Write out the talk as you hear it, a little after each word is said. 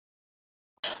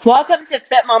Welcome to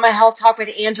Fit Mama Health Talk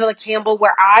with Angela Campbell,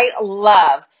 where I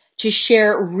love to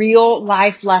share real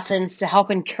life lessons to help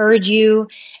encourage you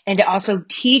and to also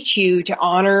teach you to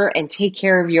honor and take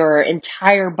care of your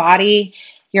entire body,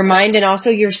 your mind, and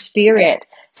also your spirit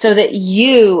so that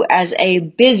you, as a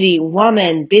busy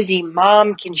woman, busy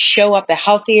mom, can show up the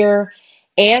healthier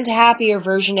and happier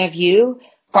version of you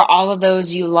for all of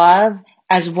those you love,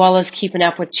 as well as keeping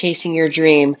up with chasing your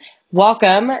dream.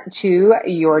 Welcome to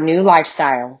your new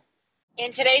lifestyle.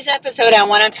 In today's episode, I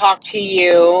want to talk to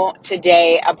you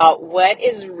today about what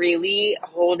is really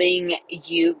holding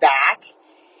you back.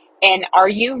 And are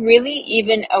you really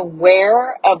even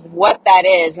aware of what that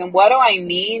is? And what do I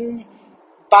mean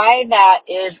by that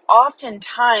is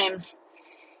oftentimes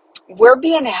we're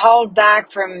being held back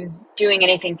from doing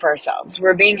anything for ourselves.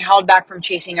 We're being held back from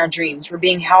chasing our dreams. We're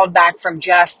being held back from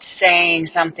just saying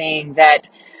something that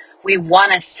we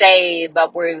want to say,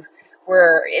 but we're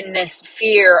in this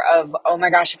fear of, oh my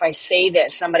gosh, if I say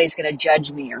this, somebody's going to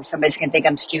judge me, or somebody's going to think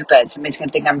I'm stupid, somebody's going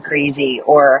to think I'm crazy,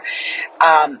 or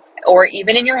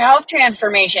even in your health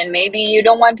transformation, maybe you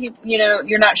don't want people,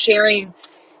 you're not sharing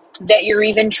that you're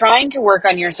even trying to work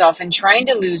on yourself and trying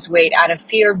to lose weight out of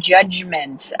fear of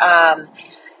judgment,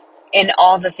 and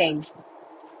all the things.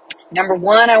 Number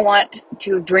one, I want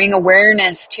to bring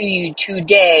awareness to you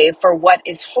today for what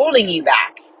is holding you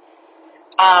back.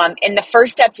 And the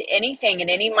first step to anything and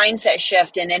any mindset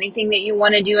shift and anything that you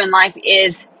want to do in life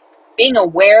is being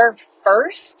aware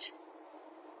first.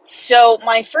 So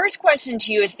my first question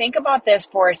to you is think about this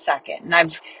for a second. And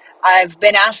I've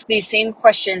been asked these same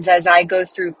questions as I go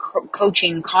through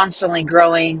coaching, constantly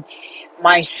growing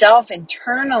myself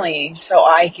internally so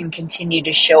I can continue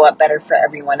to show up better for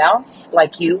everyone else,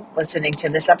 like you listening to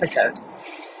this episode.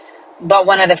 But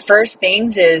one of the first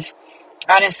things is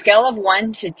on a scale of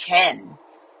 1 to 10,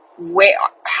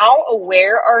 how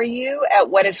aware are you at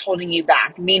what is holding you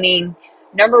back? Meaning,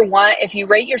 number one, if you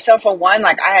rate yourself a 1,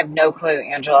 like I have no clue,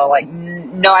 Angela, like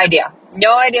no idea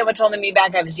what's holding me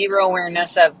back. I have zero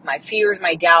awareness of my fears,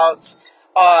 my doubts,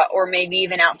 or maybe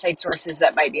even outside sources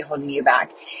that might be holding you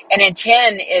back. And a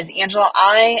 10 is, Angela,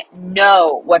 I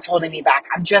know what's holding me back.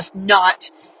 I'm just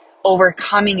not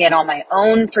overcoming it on my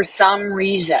own for some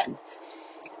reason.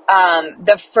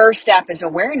 The first step is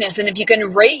awareness. And if you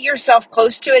can rate yourself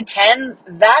close to a 10,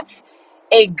 that's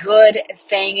a good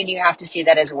thing. And you have to see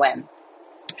that as a win,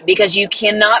 because you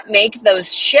cannot make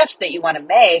those shifts that you want to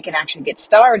make and actually get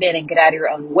started and get out of your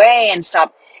own way and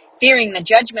stop fearing the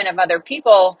judgment of other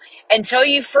people until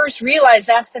you first realize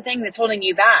that's the thing that's holding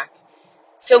you back.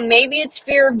 So maybe it's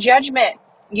fear of judgment.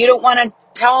 You don't want to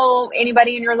tell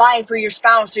anybody in your life or your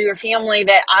spouse or your family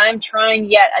that I'm trying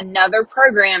yet another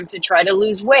program to try to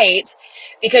lose weight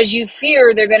because you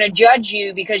fear they're going to judge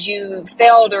you because you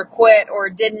failed or quit or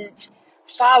didn't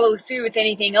follow through with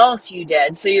anything else you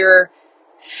did. So you're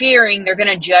fearing they're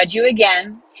going to judge you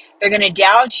again. They're going to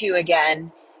doubt you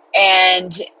again.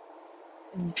 And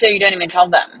so you don't even tell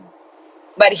them.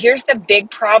 But here's the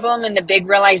big problem and the big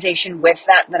realization with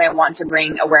that I want to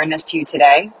bring awareness to you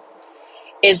today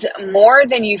is more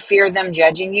than you fear them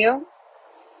judging you.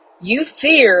 You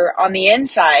fear on the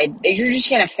inside that you're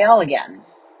just going to fail again.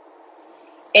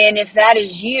 And if that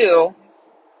is you,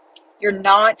 you're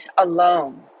not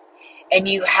alone. And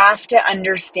you have to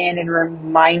understand and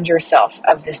remind yourself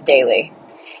of this daily.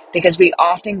 Because we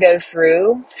often go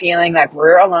through feeling like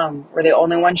we're alone. We're the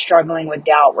only one struggling with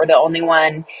doubt. We're the only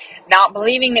one not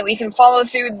believing that we can follow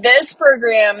through this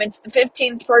program. It's the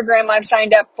 15th program I've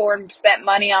signed up for and spent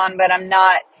money on, but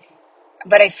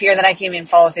I fear that I can't even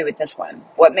follow through with this one.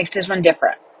 What makes this one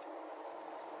different?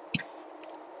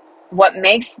 What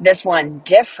makes this one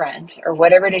different, or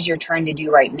whatever it is you're trying to do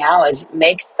right now, is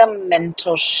make the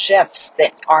mental shifts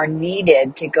that are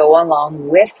needed to go along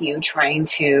with you trying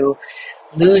to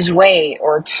lose weight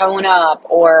or tone up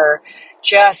or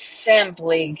just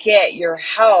simply get your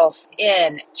health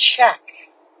in check.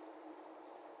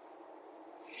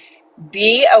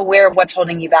 Be aware of what's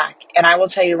holding you back. And I will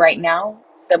tell you right now,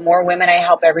 the more women I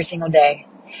help every single day,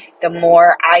 the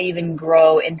more I even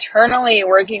grow internally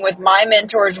working with my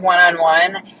mentors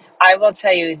one-on-one. I will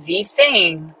tell you the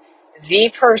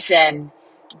person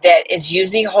that is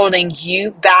usually holding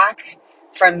you back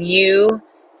from you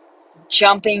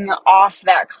jumping off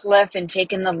that cliff and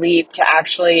taking the leap to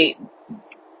actually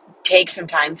take some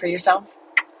time for yourself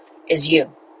is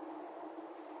you.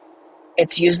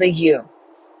 It's usually you.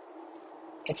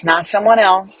 It's not someone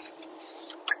else.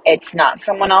 It's not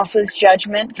someone else's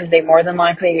judgment, because they more than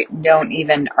likely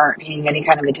aren't paying any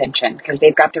kind of attention because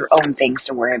they've got their own things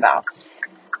to worry about.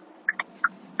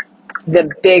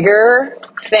 The bigger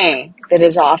thing that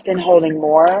is often holding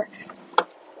more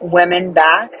women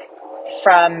back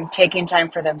from taking time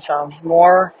for themselves,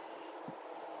 more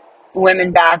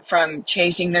women back from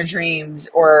chasing their dreams,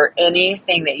 or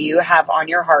anything that you have on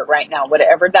your heart right now,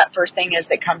 whatever that first thing is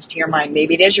that comes to your mind.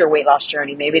 Maybe it is your weight loss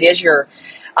journey. Maybe it is your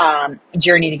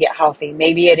journey to get healthy.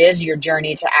 Maybe it is your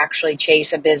journey to actually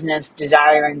chase a business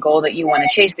desire and goal that you want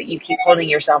to chase, but you keep holding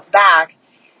yourself back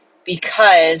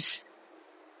because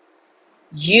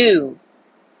you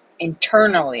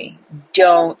internally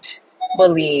don't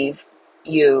believe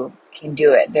you can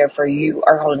do it. Therefore, you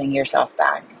are holding yourself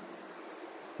back.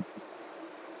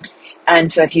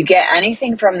 And so if you get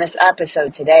anything from this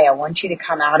episode today, I want you to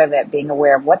come out of it being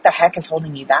aware of what the heck is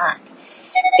holding you back.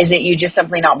 Is it you just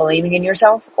simply not believing in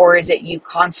yourself? Or is it you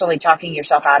constantly talking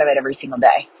yourself out of it every single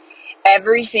day?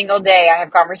 Every single day I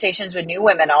have conversations with new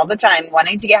women all the time,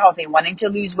 wanting to get healthy, wanting to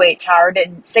lose weight, tired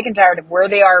and sick and tired of where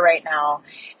they are right now,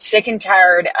 sick and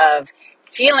tired of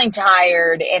feeling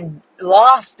tired and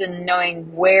lost and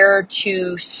knowing where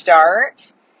to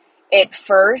start. It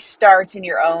first starts in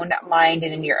your own mind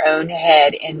and in your own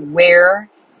head. And where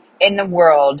in the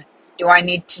world do I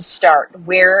need to start?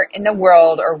 Where in the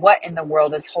world, or what in the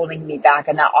world is holding me back?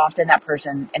 And that often that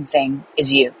person and thing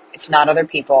is you. It's not other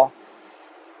people.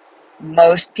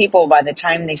 Most people, by the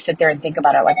time they sit there and think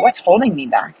about it, like, what's holding me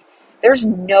back? There's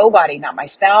nobody, not my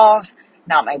spouse,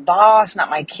 not my boss, not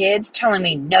my kids, telling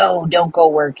me, no, don't go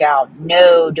work out.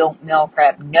 No, don't meal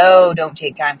prep. No, don't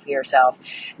take time for yourself.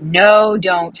 No,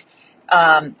 don't,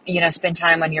 spend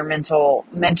time on your mental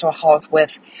health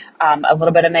with a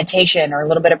little bit of meditation, or a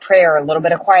little bit of prayer, or a little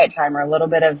bit of quiet time, or a little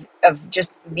bit of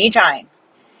just me time.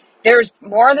 There's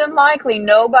more than likely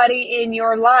nobody in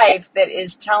your life that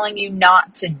is telling you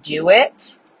not to do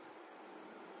it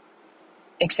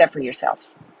except for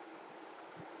yourself.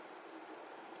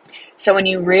 So when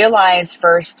you realize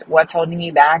first what's holding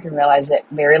you back, and realize that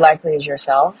very likely is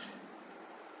yourself,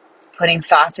 putting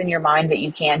thoughts in your mind that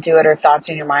you can't do it, or thoughts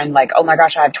in your mind like, oh my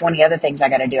gosh, I have 20 other things I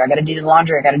got to do. I got to do the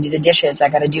laundry. I got to do the dishes. I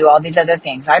got to do all these other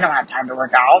things. I don't have time to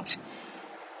work out.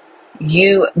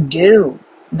 You do.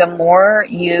 The more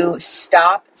you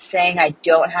stop saying I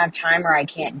don't have time or I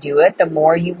can't do it, the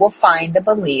more you will find the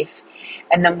belief,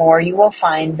 and the more you will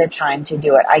find the time to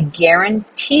do it. I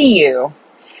guarantee you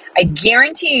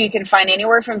can find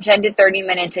anywhere from 10 to 30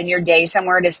 minutes in your day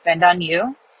somewhere to spend on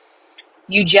you.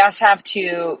 You just have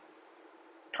to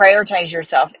prioritize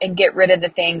yourself and get rid of the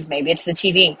things. Maybe it's the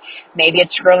TV. Maybe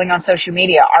it's scrolling on social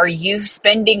media. Are you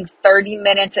spending 30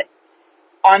 minutes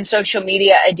on social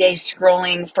media a day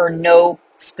scrolling for no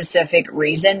specific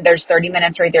reason? There's 30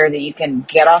 minutes right there that you can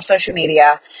get off social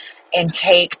media and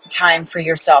take time for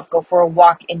yourself. Go for a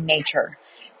walk in nature.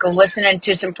 Go listen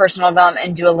to some personal development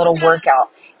and do a little workout.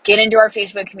 Get into our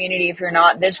Facebook community if you're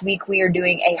not. This week we are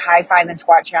doing a high five and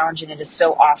squat challenge, and it is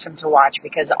so awesome to watch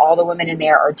because all the women in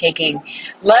there are taking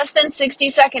less than 60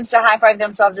 seconds to high five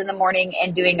themselves in the morning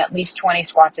and doing at least 20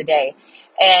 squats a day.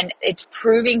 And it's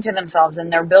proving to themselves,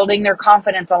 and they're building their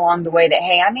confidence along the way that,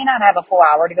 hey, I may not have a full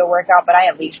hour to go work out, but I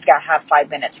at least have 5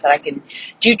 minutes that I can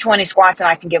do 20 squats and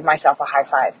I can give myself a high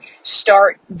five.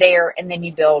 Start there, and then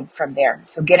you build from there.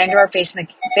 So get into our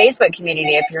Facebook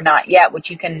community if you're not yet,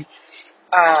 which you can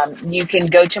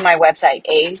go to my website,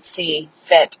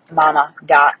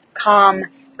 acfitmama.com.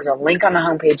 There's a link on the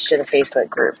homepage to the Facebook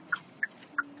group.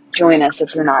 Join us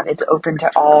if you're not. It's open to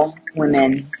all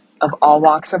women of all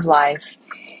walks of life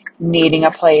needing a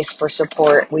place for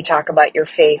support. We talk about your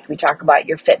faith. We talk about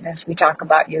your fitness. We talk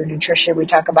about your nutrition. We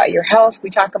talk about your health. We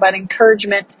talk about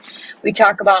encouragement. We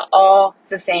talk about all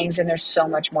the things, and there's so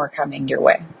much more coming your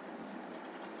way.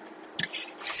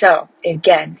 So,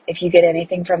 again, if you get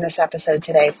anything from this episode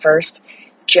today, first,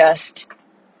 just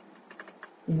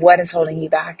what is holding you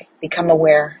back? Become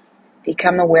aware.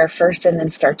 Become aware first, and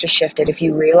then start to shift it. If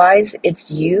you realize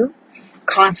it's you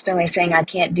constantly saying, I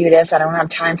can't do this, I don't have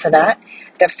time for that,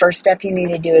 the first step you need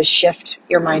to do is shift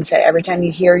your mindset. Every time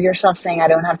you hear yourself saying, I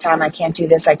don't have time, I can't do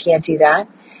this, I can't do that,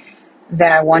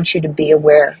 then I want you to be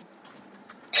aware.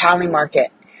 Tally mark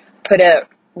it. Put a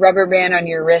rubber band on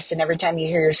your wrist, and every time you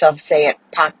hear yourself say it,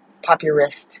 pop your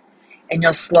wrist. And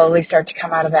you'll slowly start to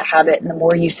come out of that habit. And the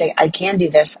more you say, I can do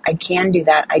this, I can do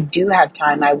that, I do have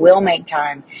time, I will make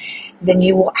time, then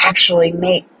you will actually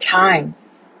make time.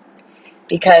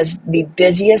 Because the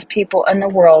busiest people in the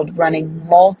world running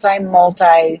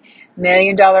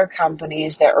multi-million-dollar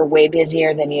companies that are way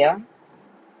busier than you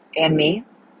and me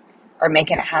are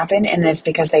making it happen. And it's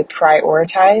because they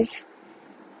prioritize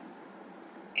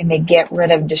and they get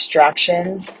rid of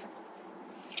distractions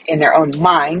in their own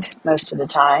mind most of the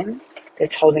time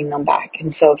that's holding them back.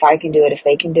 And so if I can do it, if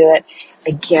they can do it,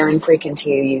 I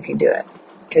guarantee you can do it.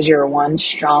 Because you're one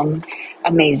strong,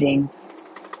 amazing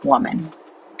woman.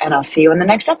 And I'll see you in the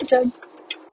next episode.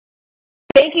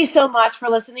 Thank you so much for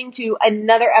listening to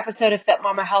another episode of Fit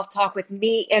Mama Health Talk with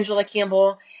me, Angela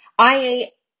Campbell.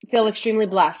 I feel extremely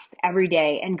blessed every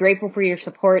day and grateful for your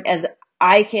support, as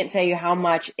I can't tell you how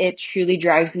much it truly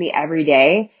drives me every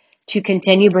day to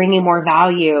continue bringing more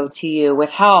value to you with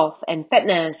health and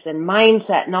fitness and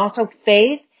mindset, and also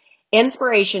faith,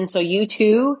 inspiration, so you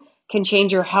too can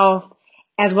change your health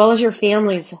as well as your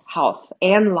family's health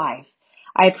and life.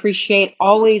 I appreciate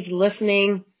always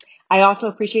listening. I also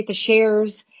appreciate the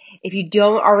shares. If you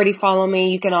don't already follow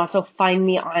me, you can also find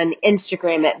me on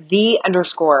Instagram at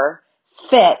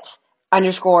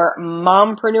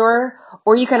the_fit_mompreneur,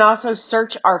 or you can also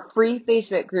search our free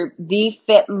Facebook group, The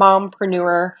Fit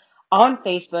Mompreneur, on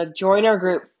Facebook. Join our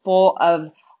group full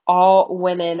of all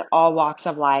women, all walks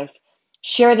of life.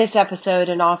 Share this episode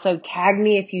and also tag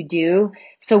me if you do,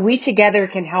 so we together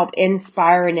can help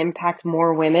inspire and impact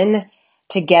more women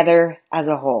together as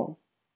a whole.